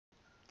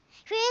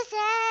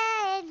Rosa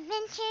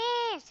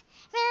Adventures,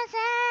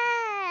 Rosa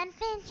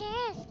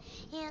Adventures.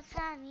 You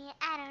call me,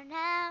 I don't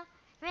know,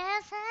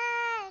 Rosa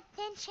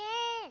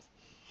Adventures.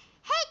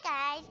 Hey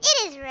guys, it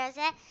is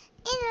Rosa.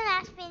 In the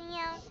last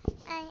video,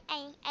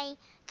 I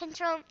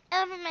controlled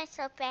over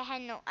myself, but I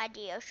had no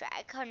audio, so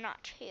I could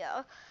not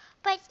hear.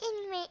 But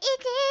anyway,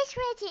 it is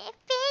Rosa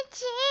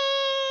Adventures.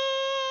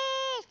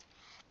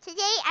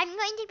 Today I'm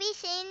going to be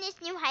seeing this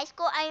new high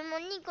school. I am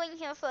only going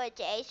here for a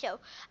day, so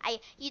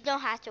you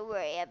don't have to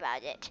worry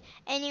about it.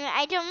 Anyway,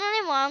 I don't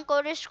really want to go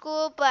to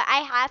school, but I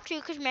have to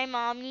because my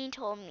mommy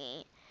told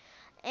me.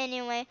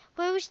 Anyway,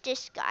 where's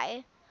this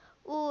guy?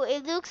 Ooh,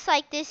 it looks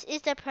like this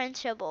is the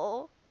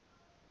principal.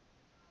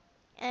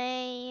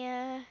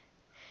 I'm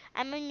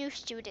a new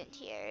student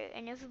here.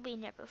 I've never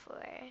been here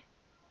before.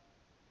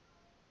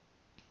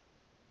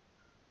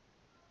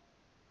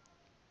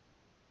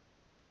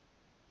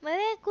 Where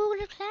did I go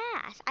to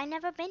class? I've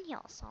never been here,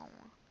 so.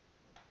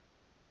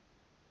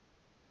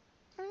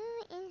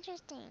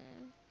 Interesting.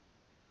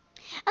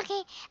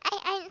 Okay,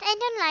 I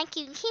don't like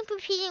you. Keep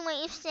repeating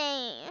what you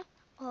say.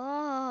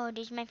 Oh,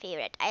 this is my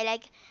favorite. I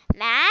like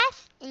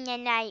math, and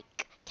then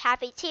like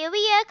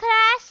cafeteria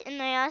class,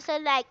 and I also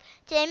like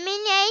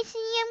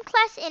gymnasium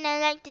class, and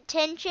I like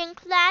detention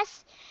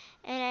class,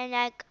 and I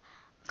like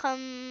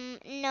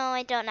no,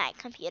 I don't like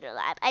computer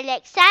lab. I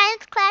like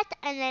science class,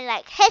 and I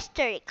like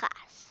history class.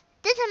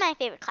 These are my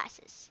favorite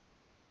classes.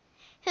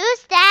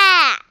 Who's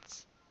that?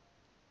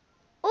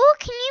 Oh,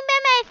 can you be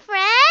my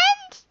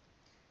friend?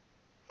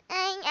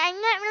 I'm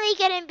not really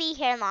gonna be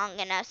here long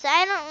enough, so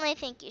I don't really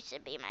think you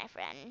should be my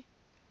friend.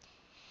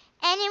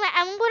 Anyway,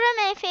 I'm going to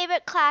my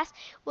favorite class,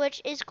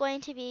 which is going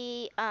to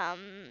be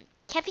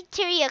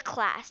cafeteria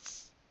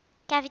class.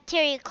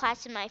 Cafeteria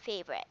class is my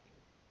favorite.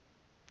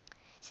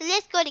 So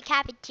let's go to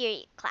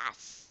cafeteria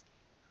class.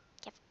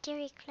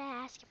 Cafeteria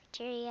class,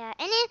 cafeteria.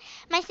 And then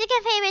my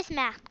second favorite is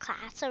math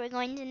class. So we're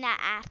going to that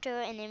after,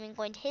 and then we're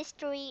going to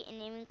history,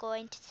 and then we're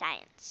going to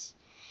science.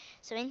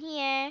 So in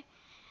here,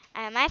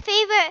 my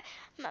favorite,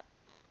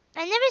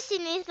 I've never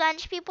seen these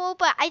lunch people,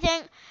 but I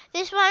think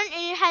this one,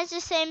 it has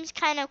the same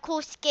kind of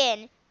cool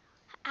skin.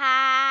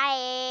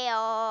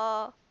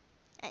 Hi,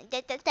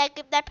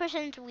 that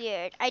person's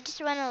weird. I just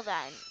want a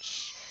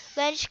lunch.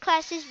 Lunch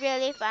class is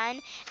really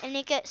fun, and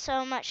you get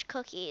so much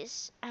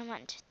cookies. I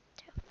want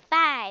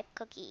 5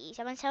 cookies.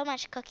 I want so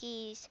much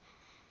cookies.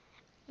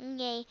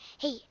 Yay.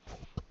 Hey,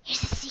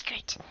 here's a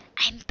secret.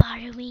 I'm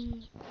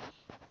borrowing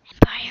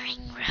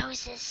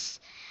Rose's,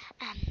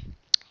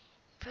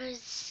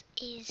 Rose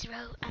is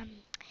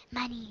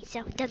money,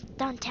 so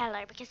don't tell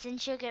her, because then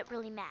she'll get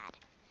really mad.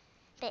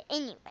 But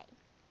anyway.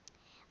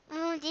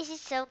 Oh, this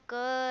is so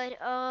good.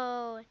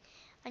 Oh,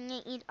 I'm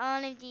gonna eat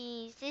all of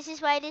these. This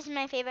is why this is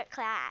my favorite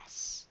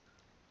class.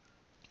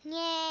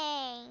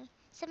 Yay!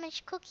 So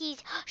much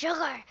cookies.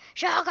 Sugar!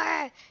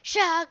 Sugar!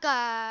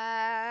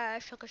 Sugar!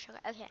 Sugar, sugar.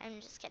 Okay, I'm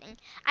just kidding.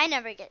 I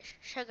never get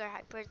sugar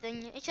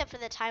hyperthing, except for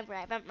the time where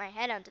I bumped my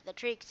head onto the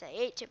tree because I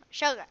ate too much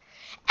sugar.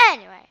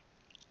 Anyway.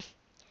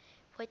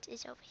 What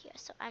is over here?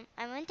 So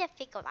I want to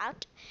figure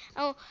out.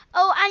 I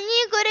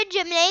need to go to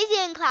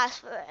gymnasium class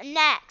for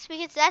next,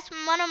 because that's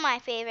one of my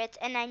favorites,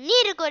 and I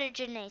need to go to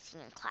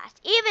gymnasium class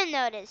even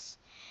though it is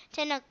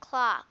 10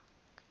 o'clock.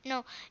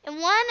 No, at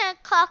 1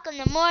 o'clock in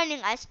the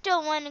morning, I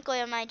still want to go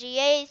to my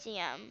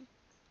gymnasium.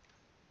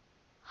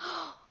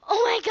 Oh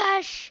my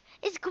gosh,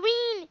 it's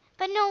green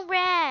but no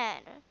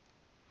red.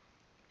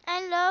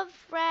 I love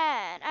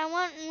red. I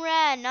want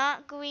red,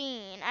 not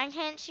green. I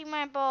can't see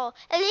my ball.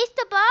 At least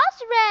the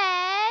ball's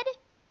red.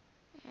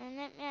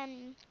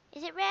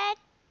 Is it red?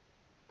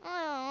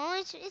 Oh,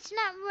 it's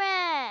not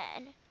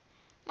red.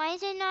 Why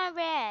is it not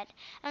red?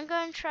 I'm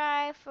going to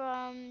try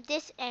from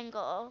this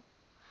angle.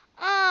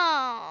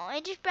 Oh,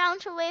 it just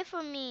bounced away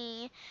from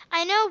me.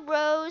 I know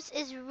Rose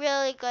is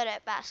really good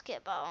at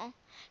basketball.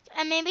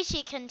 And maybe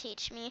she can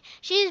teach me.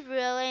 She's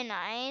really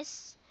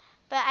nice.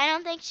 But I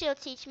don't think she'll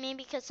teach me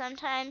because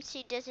sometimes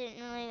she doesn't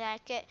really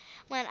like it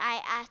when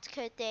I ask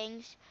her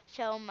things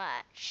so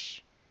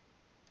much.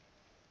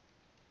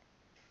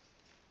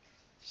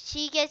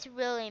 She gets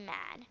really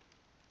mad.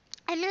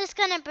 I'm just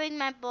gonna bring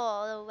my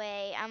ball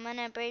away. I'm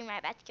gonna bring my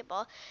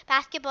basketball.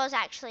 Basketball is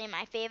actually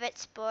my favorite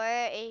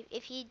sport,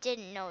 if you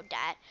didn't know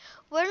that.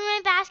 Where did my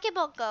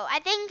basketball go?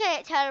 I think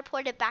it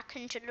teleported back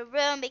into the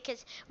room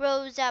because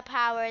Rosa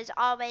powers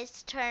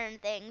always turn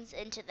things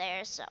into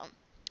there, so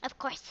of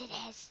course it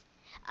is.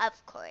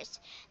 Of course.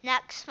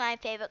 Next, my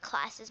favorite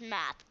class is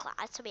math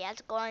class, so we have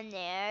to go in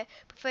there.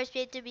 But first, we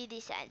have to read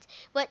these signs.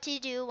 What to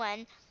do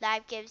when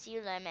life gives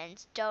you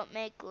lemons. Don't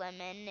make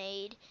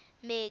lemonade.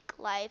 Make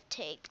life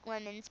take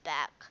lemons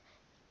back.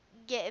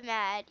 Get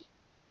mad.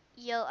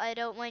 Yell, I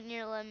don't want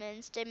your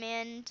lemons.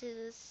 Demand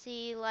to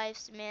see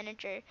life's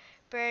manager.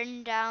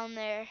 Burn down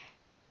there.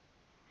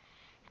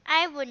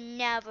 I would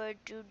never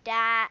do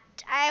that.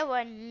 I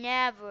would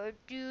never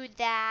do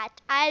that.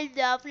 I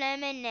love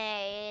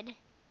lemonade.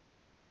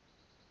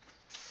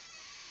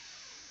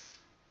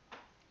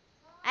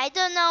 I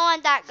don't know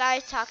what that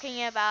guy's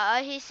talking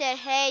about. He said,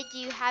 hey, do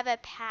you have a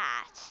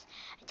pass?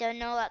 I don't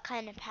know what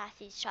kind of path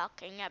he's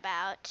talking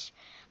about.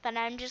 But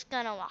I'm just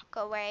gonna walk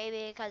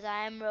away because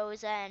I'm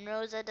Rosa, and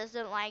Rosa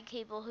doesn't like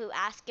people who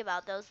ask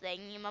about those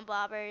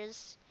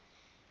thingamabobbers.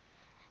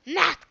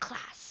 Math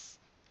class!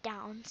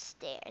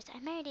 Downstairs.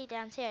 I'm already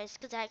downstairs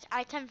because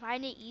I can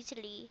find it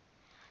easily.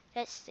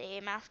 Let's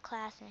see, math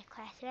class, math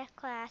class, math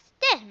class.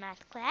 There's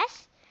math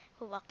class.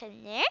 We'll walk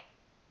in there.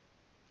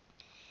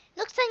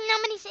 Looks like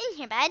nobody's in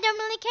here, but I don't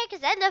really care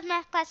because I love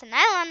math class and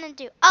I want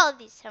to do all of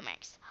these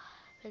homeworks.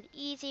 Really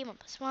easy. 1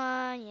 plus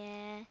 1,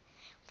 yeah. 1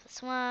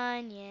 plus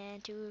 1, yeah.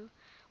 2. 1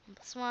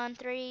 plus 1,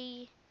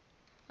 3.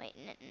 Wait,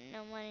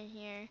 no one in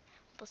here. 1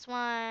 plus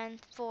 1,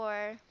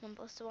 4. 1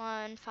 plus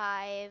 1,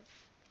 5.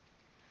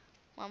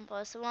 1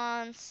 plus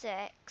 1,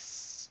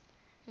 6.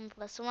 1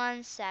 plus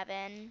 1,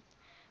 7.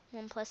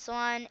 1 plus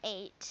 1,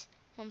 8.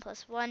 1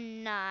 plus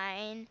 1,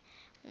 9.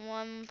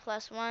 1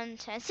 plus 1,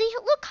 10. See,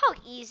 look how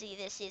easy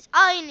this is.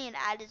 All you need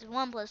to add is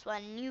 1 plus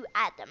 1, and you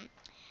add them.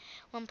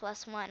 1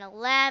 plus 1,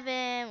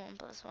 11. 1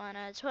 plus 1,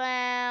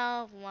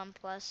 12. 1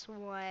 plus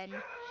 1,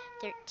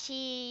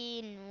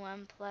 13.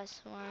 1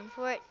 plus 1,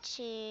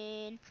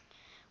 14.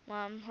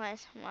 1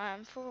 plus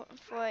 1,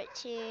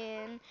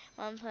 14.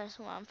 1 plus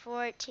 1,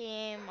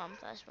 14. 1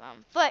 plus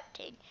 1,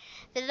 14.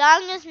 The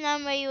longest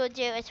number you will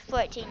do is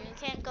 14. You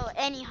can't go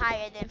any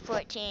higher than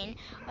 14,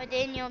 or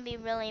then you'll be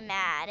really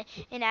mad.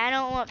 And I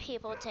don't want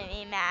people to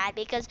be mad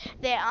because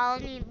they all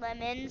need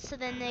lemons, so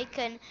then they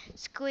can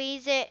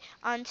squeeze it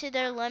onto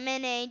their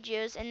lemonade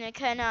juice, and they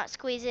cannot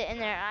squeeze it in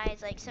their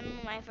eyes like some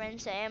of my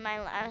friends say in my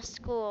last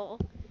school.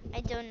 I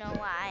don't know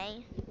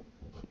why.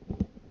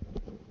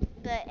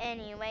 But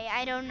anyway,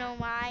 I don't know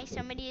why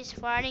somebody is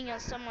farting on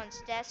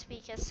someone's desk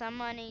because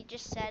somebody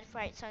just said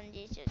farts on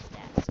Jesus'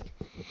 desk.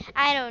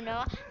 I don't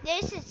know.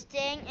 There's this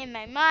thing in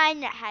my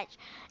mind that has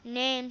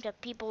names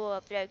of people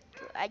of like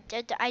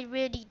I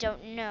really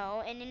don't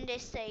know, and then they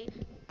say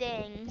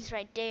things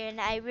right there, and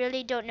I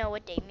really don't know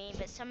what they mean.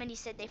 But somebody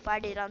said they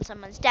farted on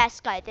someone's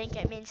desk. I think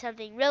it means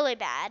something really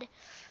bad.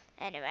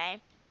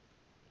 Anyway.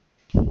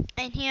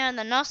 And here in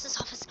the nurse's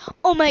office.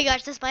 Oh my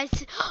gosh, this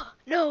place.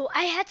 No,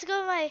 I had to go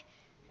to my.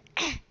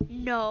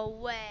 No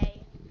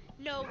way.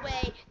 No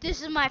way.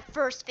 This is my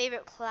first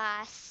favorite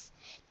class.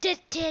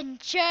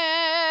 Detention.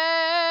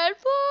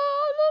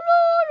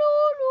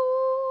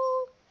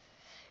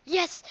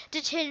 Yes,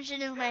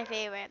 detention is my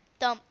favorite.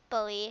 Don't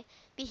bully,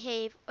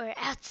 behave, or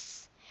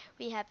else.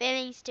 We have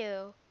feelings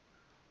too.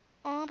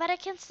 Oh, but I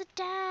can't sit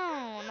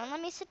down. Let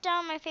me sit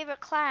down in my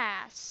favorite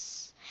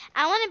class.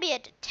 I want to be a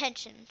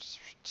detention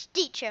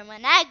teacher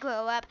when I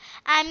grow up.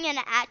 I'm going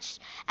to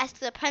ask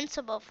the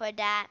principal for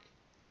that.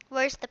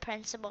 Where's the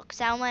principal?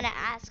 Because I want to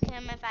ask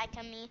him if I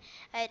can be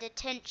a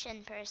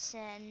detention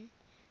person.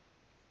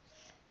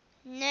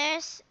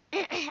 Nurse.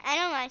 I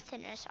don't like the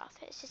nurse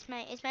office. It's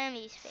my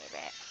least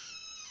favorite.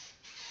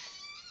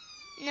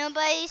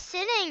 Nobody's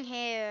sitting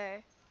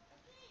here.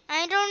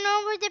 I don't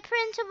know where the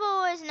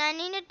principal is, and I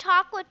need to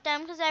talk with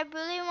them because I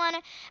really want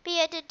to be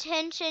a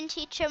detention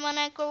teacher when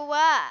I grow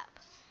up.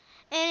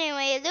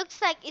 Anyway, it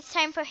looks like it's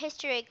time for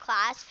history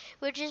class,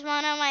 which is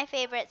one of my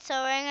favorites. So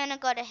we're going to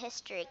go to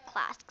history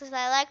class because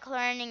I like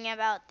learning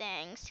about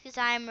things. Because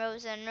I'm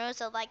Rosa, and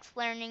Rosa likes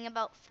learning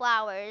about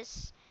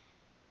flowers.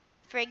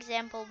 For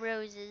example,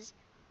 roses.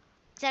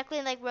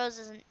 Exactly like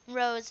Rose's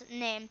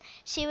name.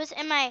 She was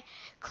in my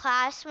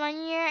class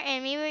one year,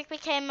 and we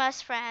became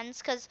best friends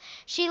because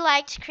she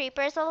liked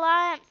creepers a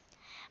lot.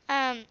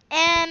 M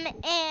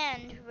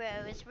and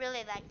Rose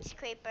really liked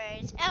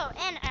creepers. Oh,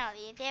 and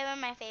Ellie. They were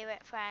my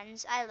favorite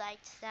friends. I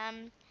liked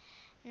them.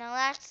 Now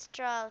let's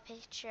draw a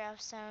picture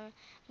of some.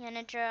 I'm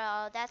gonna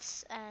draw.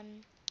 That's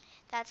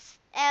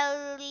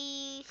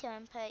Ellie. So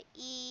I'm gonna put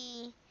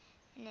E,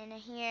 and then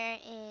here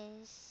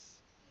is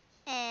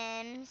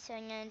M. So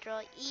I'm gonna draw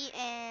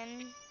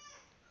EM.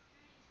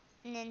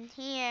 And then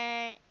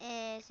here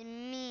is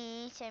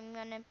me. So I'm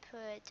gonna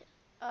put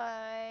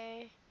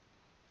R.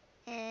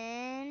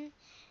 And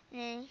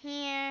then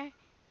here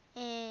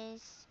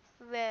is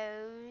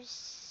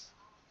Rose.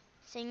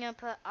 So I'm gonna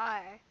put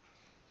R.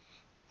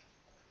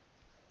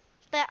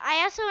 But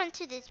I also went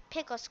to this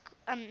creeper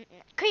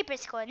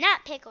school,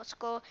 not pickle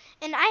school,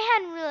 and I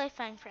had really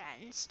fun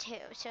friends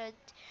too. So,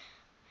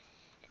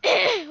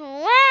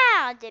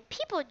 wow, did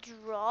people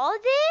draw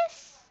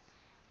this?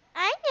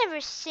 I've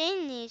never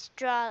seen these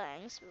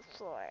drawings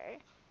before.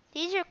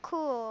 These are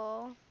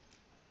cool.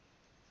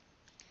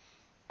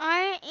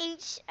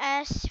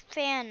 RHS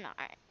fan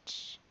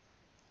art.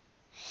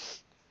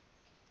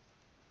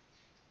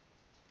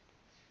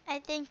 I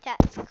think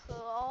that's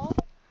cool.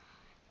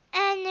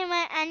 And then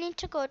I need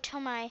to go to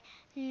my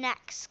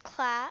next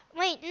class.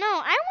 Wait, no,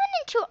 I went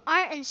into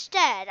art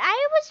instead.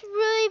 I was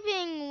really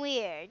being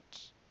weird.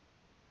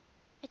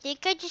 I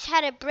think I just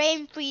had a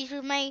brain freeze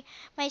with my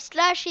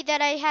slushie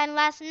that I had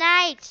last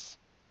night.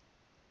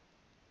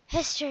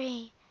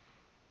 History.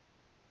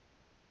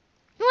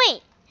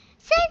 Wait,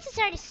 science has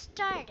already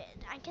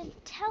started. I can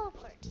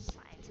teleport to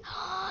science.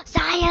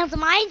 Science,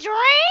 my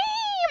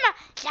dream!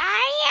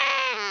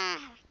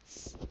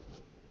 Science!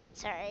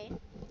 Sorry,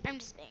 I'm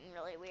just being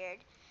really weird.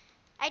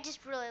 I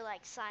just really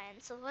like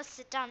science, so let's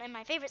sit down in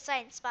my favorite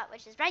science spot,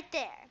 which is right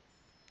there.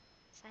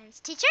 Science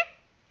teacher?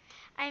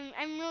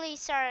 I'm really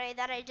sorry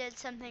that I did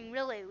something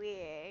really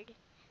weird.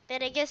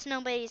 But I guess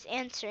nobody's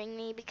answering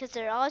me because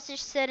they're all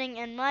just sitting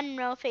in one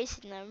row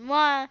facing the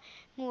wrong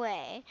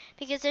way.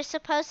 Because they're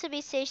supposed to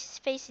be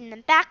facing the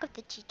back of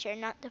the teacher,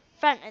 not the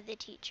front of the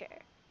teacher.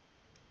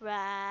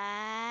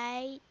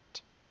 Right?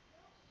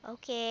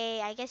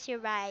 Okay, I guess you're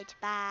right.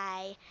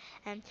 Bye.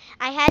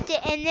 I had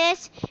to end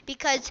this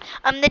because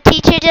the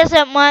teacher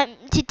doesn't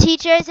want the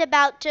teacher is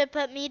about to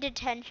put me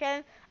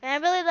detention. And I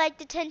really like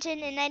detention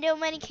and I don't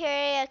want to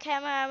carry a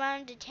camera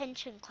around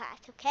detention class,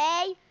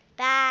 okay?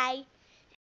 Bye.